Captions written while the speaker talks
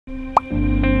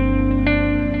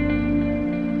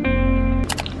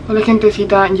Hola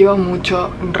gentecita, llevo mucho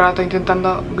rato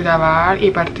intentando grabar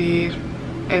y partir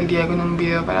el día con un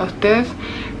video para ustedes,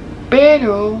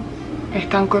 pero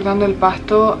están cortando el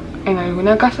pasto en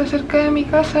alguna casa cerca de mi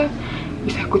casa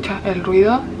y se escucha el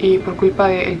ruido, y por culpa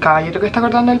del caballero que está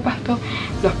cortando el pasto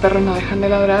los perros no dejan de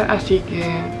ladrar, así que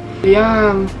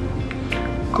quería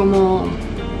como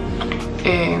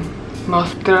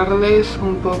mostrarles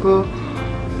un poco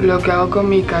lo que hago con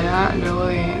mi cara luego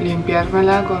de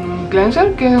limpiármela con un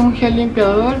cleanser, que es un gel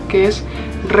limpiador que es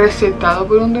recetado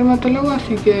por un dermatólogo,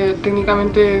 así que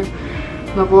técnicamente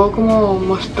no puedo como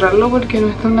mostrarlo porque no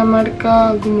es una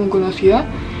marca como conocida,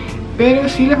 pero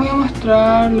sí les voy a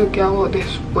mostrar lo que hago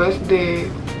después de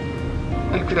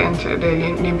el cleanser,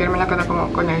 de limpiarme la cara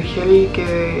como con el gel que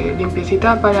de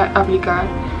limpiecita para aplicar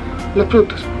los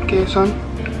productos, que son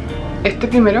este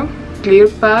primero, Clear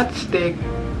Pads de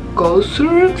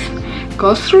COSRX,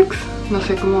 no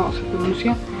sé cómo se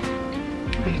pronuncia.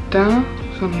 Ahí está,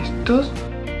 son estos.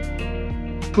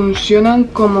 Funcionan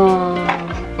como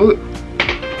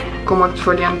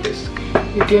exfoliantes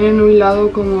y tienen un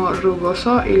lado como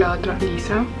rugoso y la otra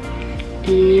lisa.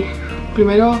 Y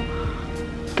primero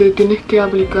te tienes que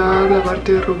aplicar la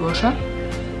parte rugosa.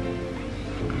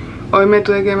 Hoy me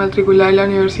tuve que matricular en la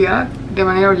universidad de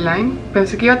manera online.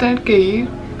 Pensé que iba a tener que ir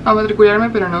a matricularme,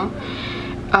 pero no.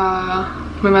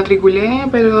 Me matriculé,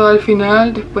 pero al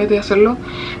final, después de hacerlo,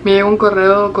 me llegó un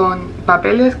correo con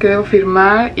papeles que debo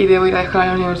firmar y debo ir a dejar a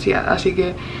la universidad. Así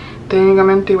que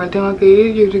técnicamente igual tengo que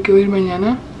ir, yo creo que voy a ir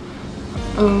mañana.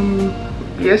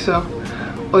 Y eso,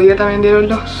 hoy día también dieron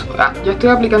los... ya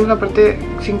estoy aplicando la parte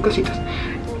sin cositas.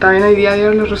 También hoy día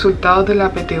dieron los resultados de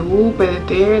la PTU,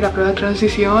 PDT, la prueba de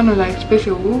transición o la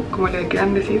XPSU, como le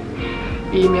quieran decir.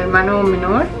 Y mi hermano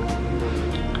menor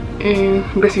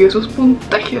recibió sus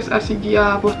puntajes, así que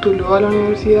ya postuló a la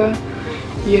universidad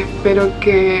y espero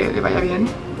que le vaya bien.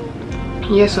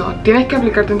 Y eso, tienes que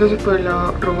aplicarte entonces por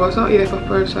lo rugoso y después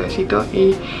por el suavecito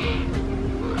y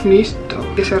listo.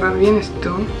 Hay que cerrar bien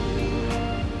esto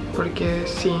porque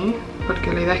sí,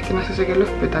 porque la idea es que no se sequen los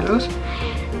pétalos.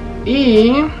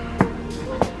 Y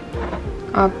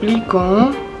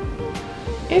aplico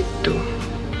esto,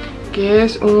 que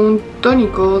es un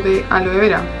tónico de aloe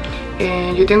vera.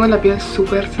 Yo tengo la piel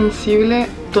súper sensible,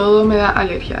 todo me da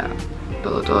alergia,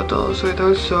 todo, sobre todo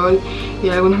el sol y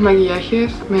algunos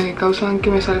maquillajes me causan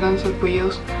que me salgan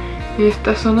sarpullidos en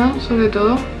esta zona sobre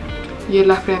todo y en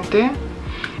la frente.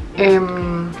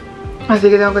 Así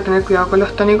que tengo que tener cuidado con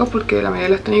los tónicos porque la mayoría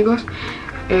de los tónicos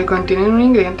contienen un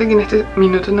ingrediente que en este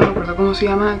minuto no me acuerdo cómo se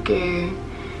llama, que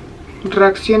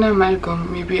reacciona mal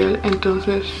con mi piel,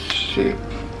 entonces sí.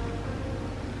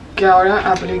 Que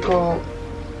ahora aplico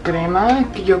crema,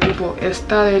 que yo ocupo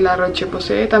esta de la Roche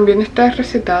Posay, también está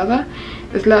recetada,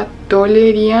 es la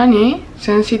Toleriane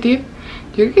Sensitive,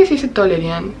 yo creo que sí dice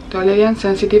Toleriane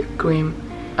Sensitive Creme.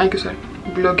 Hay que usar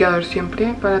bloqueador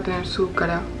siempre para tener su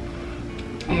cara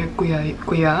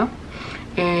cuidada.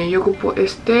 Yo ocupo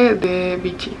este de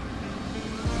Vichy.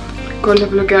 Con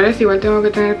los bloqueadores igual tengo que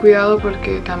tener cuidado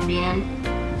porque también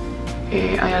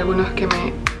hay algunos que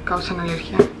me causan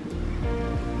alergia.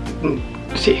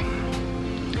 Sí,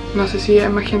 no sé si a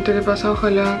más gente le pasa,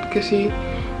 ojalá que sí,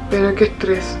 pero qué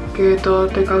estrés que todo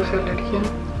te cause alergia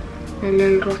en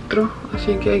el rostro,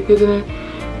 así que hay que tener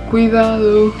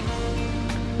cuidado.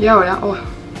 Y ahora,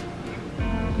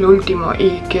 lo último y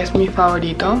que es mi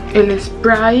favorito, el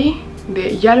spray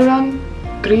de Hyaluron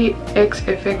 3X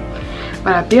Effect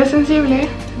para piel sensible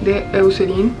de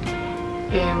Eucerin.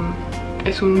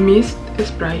 Es un mist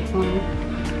spray,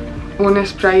 un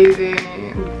spray de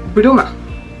bruma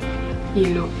y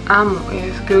lo amo.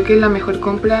 Creo que es la mejor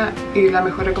compra y la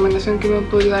mejor recomendación que me han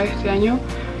podido dar este año.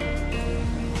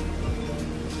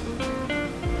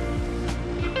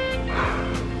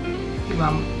 Y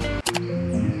vamos.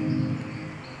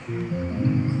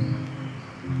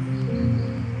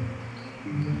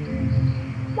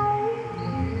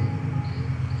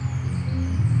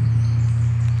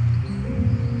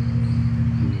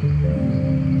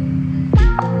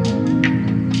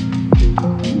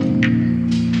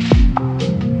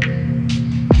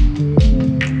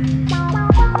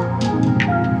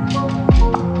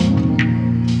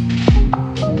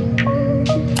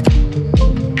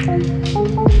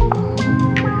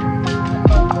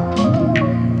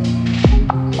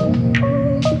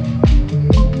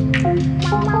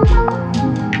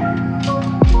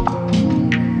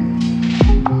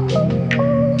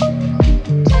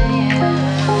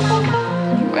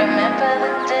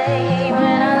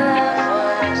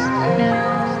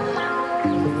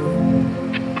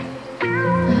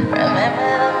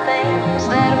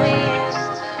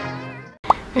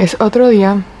 Es otro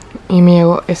día y me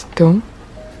llegó esto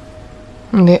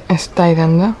de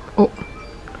STYLENANDA,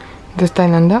 de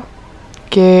STYLENANDA,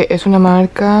 que es una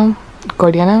marca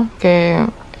coreana que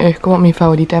es como mi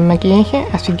favorita en maquillaje,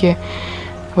 así que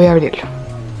voy a abrirlo.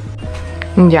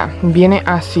 Ya, viene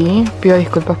así. Pido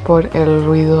disculpas por el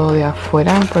ruido de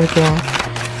afuera porque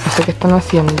no sé qué están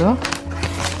haciendo.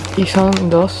 Y son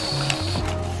dos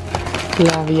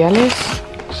labiales.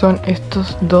 Son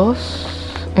estos dos.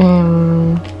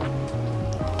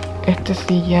 Este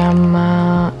se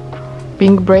llama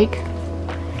Pink Break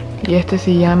y este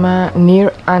se llama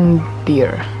Near and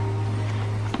Dear.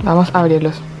 Vamos a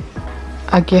abrirlos.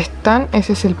 Aquí están.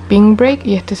 Ese es el Pink Break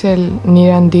y este es el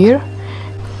Near and Dear.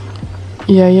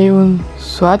 Y ahí hay un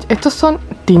swatch. Estos son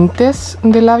tintes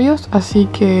de labios, así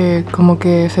que como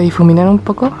que se difuminan un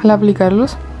poco al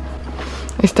aplicarlos.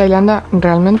 STYLENANDA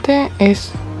realmente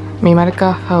es mi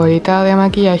marca favorita de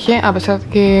maquillaje, a pesar de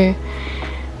que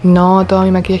no todo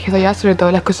mi maquillaje es allá, sobre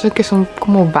todo las cosas que son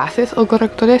como bases o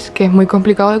correctores, que es muy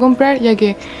complicado de comprar ya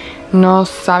que no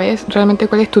sabes realmente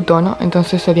cuál es tu tono,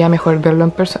 entonces sería mejor verlo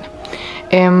en persona.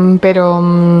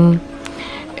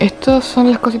 Estas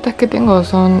son las cositas que tengo,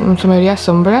 son en su mayoría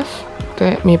sombras,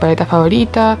 mi paleta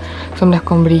favorita, sombras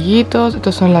con brillitos,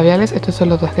 estos son labiales, estos son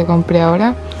los dos que compré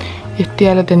ahora, este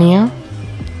ya lo tenía.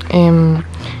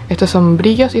 Estos son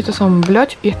brillos y estos son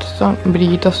blush y estos son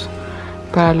brillitos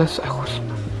para los ojos.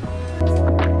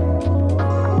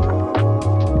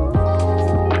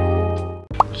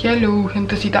 Hello,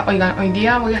 gentecita. Oigan, hoy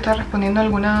día voy a estar respondiendo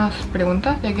algunas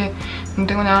preguntas, ya que no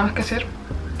tengo nada más que hacer.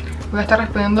 Voy a estar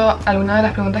respondiendo algunas de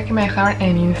las preguntas que me dejaron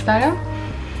en Instagram,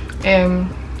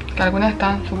 que algunas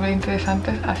están súper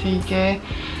interesantes, así que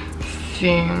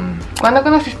sí. ¿Cuándo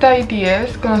conociste a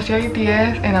BTS? Conocí a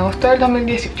BTS en agosto del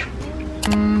 2018.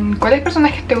 ¿Cuáles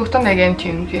personajes te gustan de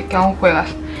Genshin, si es que aún juegas?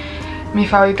 Mi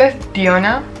favorita es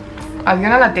Diona. A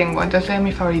Diona la tengo, entonces es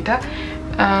mi favorita.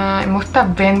 Me gusta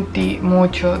Venti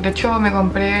mucho. De hecho me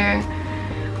compré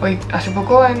hace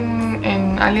poco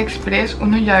en AliExpress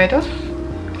unos llaveros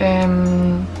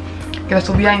que los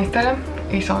subí a Instagram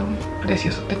y son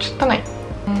preciosos. De hecho están ahí.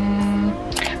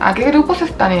 ¿A qué grupos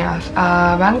estaneas?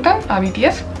 ¿A Bangtan? ¿A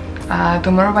BTS? ¿A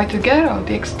Tomorrow by Together o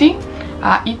TXT?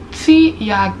 ¿A ITZY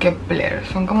y a Kepler?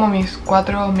 Son como mis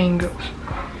 4 main groups.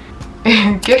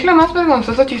 ¿Qué es lo más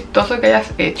vergonzoso chistoso que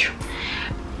hayas hecho?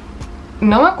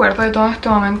 No me acuerdo de todo en este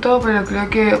momento, pero creo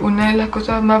que una de las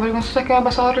cosas más vergonzosas que me ha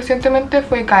pasado recientemente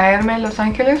fue caerme en Los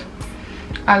Ángeles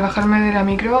al bajarme de la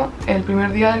micro el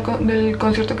primer día del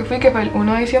concierto que fui, que fue el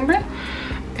 1 de diciembre.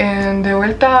 De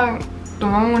vuelta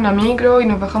tomamos una micro y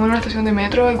nos bajamos en una estación de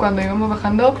metro y cuando íbamos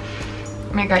bajando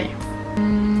me caí.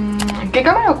 ¿Qué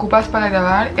cámara ocupas para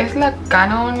grabar? Es la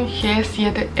Canon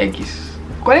G7X.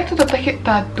 ¿Cuál es tu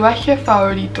tatuaje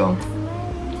favorito?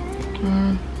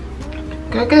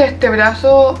 Creo que de este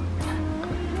brazo,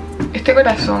 este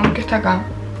corazón que está acá,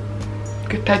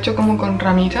 que está hecho como con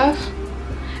ramitas.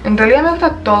 En realidad me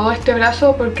gusta todo este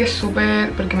brazo porque es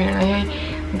súper... Porque miren, ahí hay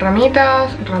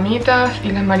ramitas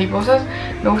y las mariposas.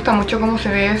 Me gusta mucho cómo se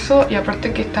ve eso. Y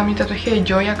aparte que está mi tatuaje de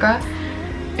Joy acá,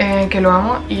 que lo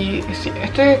amo. Y sí,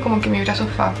 este es como que mi brazo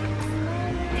fab.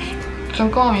 Son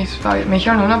como mis favoritos. Me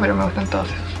dijeron uno, pero me gustan todos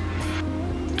esos.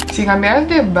 Si cambiaras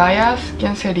de bias,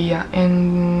 ¿quién sería?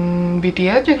 En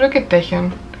BTS yo creo que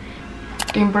Taehyung.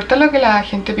 ¿Te importa lo que la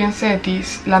gente piense de ti?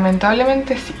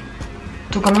 Lamentablemente sí.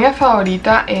 Tu comida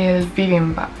favorita, el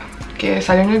bibimbap, que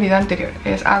salió en el video anterior.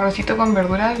 Es arrocito con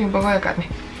verduras y un poco de carne.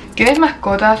 ¿Tienes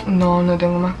mascotas? No, no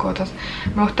tengo mascotas.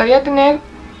 Me gustaría tener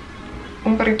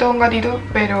un perrito o un gatito,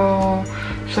 pero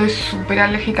soy súper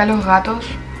alérgica a los gatos.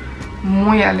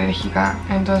 Muy alérgica.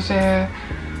 Entonces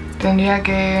tendría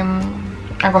que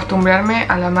acostumbrarme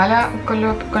a la mala con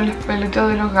los pelitos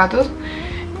de los gatos.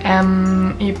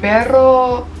 Y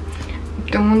perro,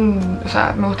 o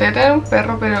sea, me gustaría tener un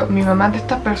perro, pero mi mamá es de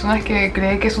estas personas que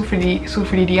cree que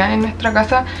sufrirían en nuestra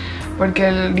casa porque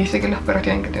él dice que los perros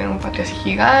tienen que tener un patio así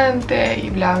gigante y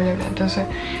bla bla bla. Entonces,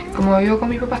 como vivo con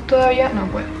mis papás todavía, no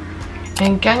puedo.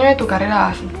 ¿En qué año de tu carrera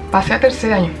vas? Pasé a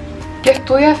tercer año. ¿Qué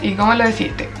estudias y cómo lo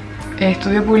decidiste?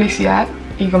 Estudio publicidad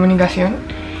y comunicación.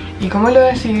 Y cómo lo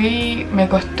decidí me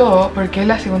costó porque es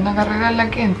la segunda carrera en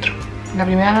la que entro. La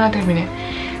primera no la terminé,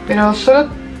 pero solo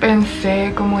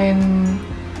pensé como en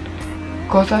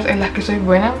cosas en las que soy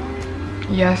buena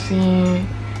y así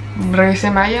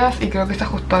revisé mallas y creo que se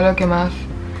ajustó a lo que más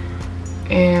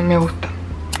me gusta.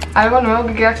 Algo nuevo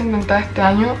que quieras intentar este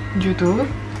año, YouTube.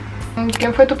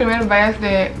 ¿Quién fue tu primer bias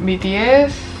de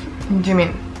BTS? Jimin.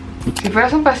 Si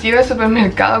fueras un pasillo de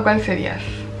supermercado, ¿cuál serías?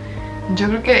 Yo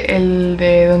creo que el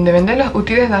de donde venden los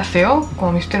útiles de aseo,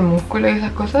 como Mr. Músculo y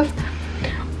esas cosas.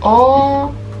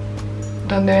 O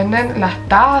donde venden las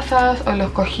tazas o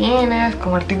los cojines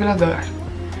como artículos de hogar.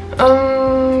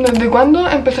 ¿Desde cuándo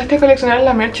empezaste a coleccionar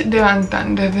la merch de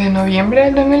Bangtan? Desde noviembre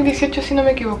del 2018, si no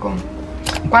me equivoco.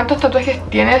 ¿Cuántos tatuajes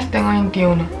tienes? Tengo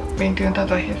 21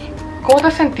 tatuajes. ¿Cómo te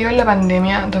has sentido en la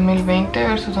pandemia 2020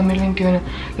 versus 2021?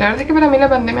 La verdad es que para mí la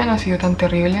pandemia no ha sido tan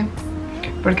terrible,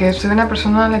 porque soy una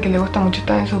persona a la que le gusta mucho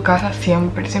estar en su casa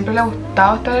siempre. Siempre le ha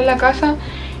gustado estar en la casa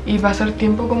y pasar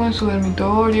tiempo como en su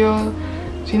dormitorio,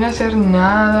 sin hacer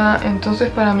nada. Entonces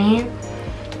para mí,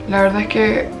 la verdad es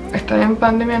que estar en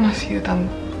pandemia no ha sido tan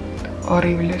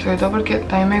horrible. Sobre todo porque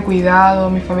también me he cuidado,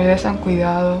 mis familiares se han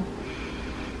cuidado.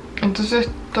 Entonces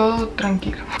todo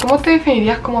tranquilo. ¿Cómo te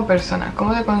definirías como persona?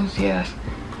 ¿Cómo te consideras?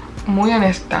 Muy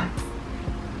honesta.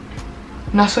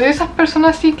 No soy de esas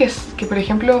personas así que por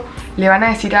ejemplo le van a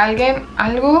decir a alguien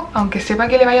algo aunque sepa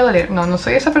que le vaya a doler. No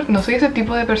soy ese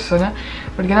tipo de persona,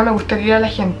 porque no me gusta herir a la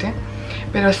gente.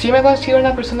 Pero sí me considero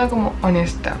una persona como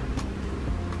honesta,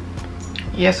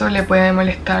 y eso le puede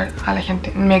molestar a la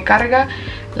gente. Me carga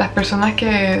las personas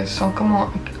que son como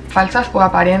falsas o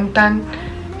aparentan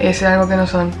ser algo que no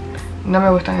son. No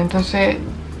me gustan, entonces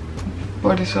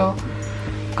por eso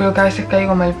creo que a veces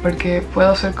caigo mal, porque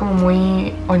puedo ser como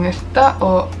muy honesta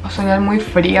o sonar muy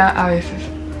fría a veces.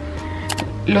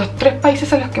 Los 3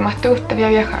 países a los que más te gustaría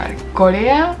viajar: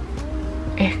 Corea,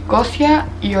 Escocia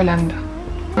y Holanda.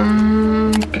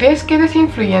 ¿Crees que eres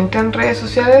influyente en redes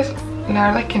sociales? La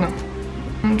verdad es que no.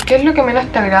 ¿Qué es lo que menos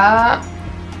te agrada,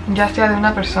 ya sea de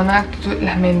una persona, actitud?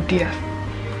 Las mentiras.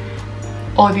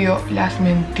 Odio las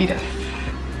mentiras.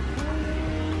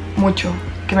 Mucho.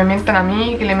 Que me mientan a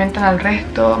mí, que le mientan al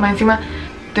resto. Más encima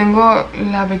tengo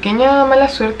la pequeña mala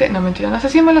suerte, no mentira, no sé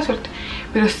si es mala suerte,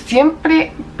 pero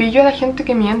siempre pillo a la gente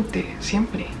que miente,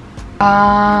 siempre.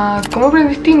 ¿Cómo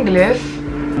aprendiste inglés?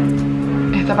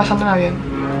 Está pasando un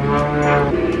avión.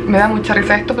 Me da mucha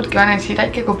risa esto porque van a decir,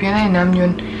 ay, que copiona de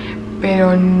Namjoon.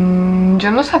 Pero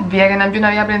yo no sabía que Namjoon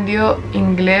había aprendido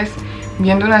inglés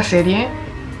viendo una serie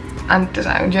antes.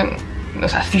 O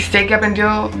sea, sí sé que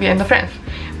aprendió viendo Friends,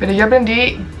 pero yo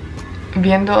aprendí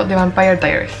viendo The Vampire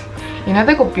Diaries. Y no es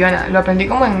de copiona, lo aprendí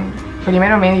como en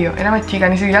primero medio, era más chica,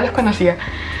 ni siquiera los conocía.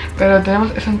 Pero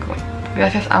tenemos eso en común,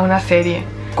 gracias a una serie.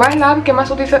 ¿Cuál es la app que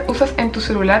más usas en tu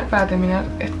celular? Para terminar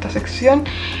esta sección,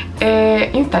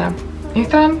 Instagram,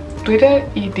 Twitter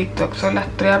y TikTok son las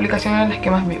 3 aplicaciones en las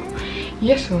que más vivo.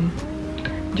 Y eso,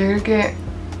 yo creo que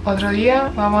otro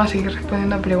día vamos a seguir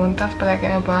respondiendo preguntas para que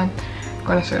me puedan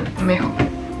conocer mejor.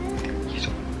 Y eso.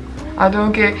 Ahora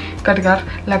tengo que cargar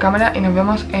la cámara y nos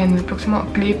vemos en el próximo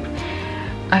clip.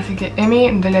 Así que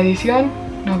Emi de la edición,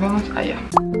 nos vemos allá.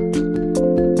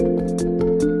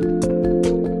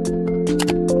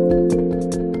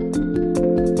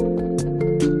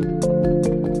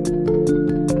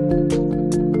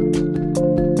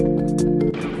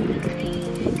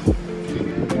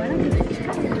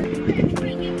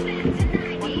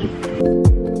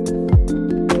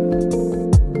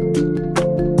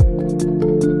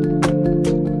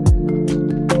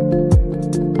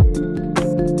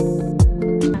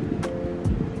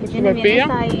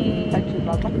 ¿Tortilla? Y...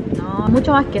 No,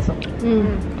 mucho más queso.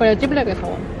 Con el triple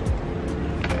queso.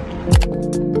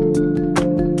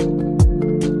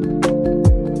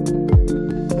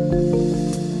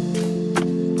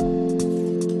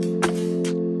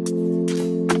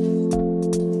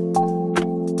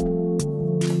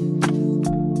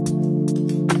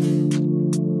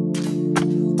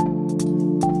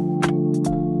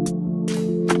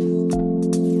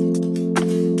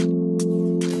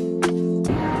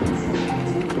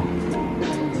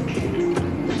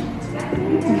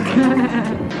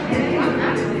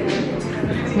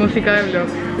 Música de vlog.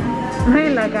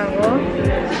 Ay, la cagó.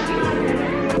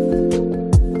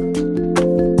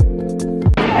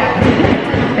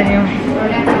 Tenemos.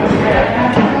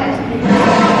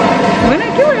 Bueno,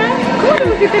 qué buena. ¿Cómo te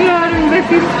pusiste los aros en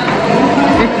Brasil?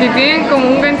 Es que tienen como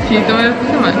un ganchito, me lo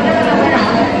puse mal.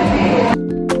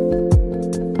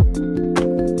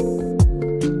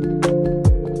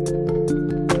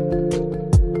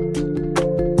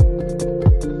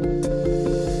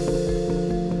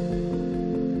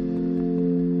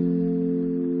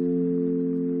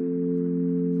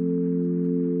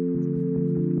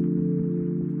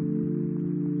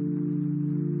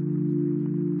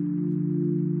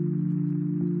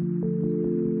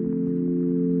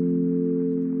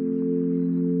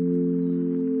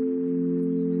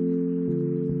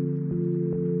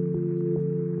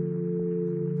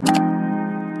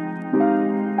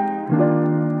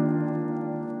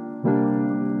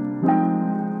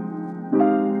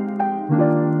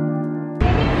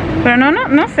 Pero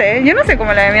no sé, yo no sé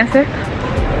cómo la debí hacer.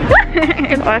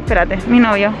 Oh, espérate, mi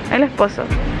novio, el esposo.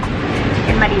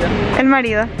 El marido. El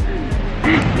marido.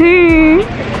 Sí.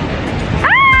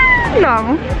 ¡Ah! Lo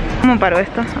amo. ¿Cómo paro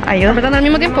esto? Ayuda. ¿Apretando al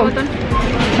mismo tiempo?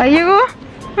 Ahí llegó.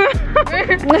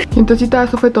 Entonces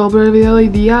eso fue todo por el video de hoy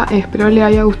día. Espero les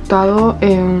haya gustado.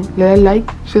 Le den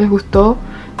like si les gustó.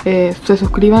 Se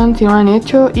suscriban si no lo han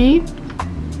hecho. Y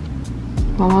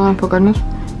vamos a enfocarnos.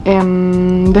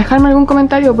 Dejarme algún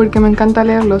comentario porque me encanta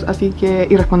leerlos, así que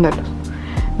y responderlos.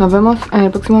 Nos vemos en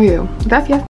el próximo video. Gracias.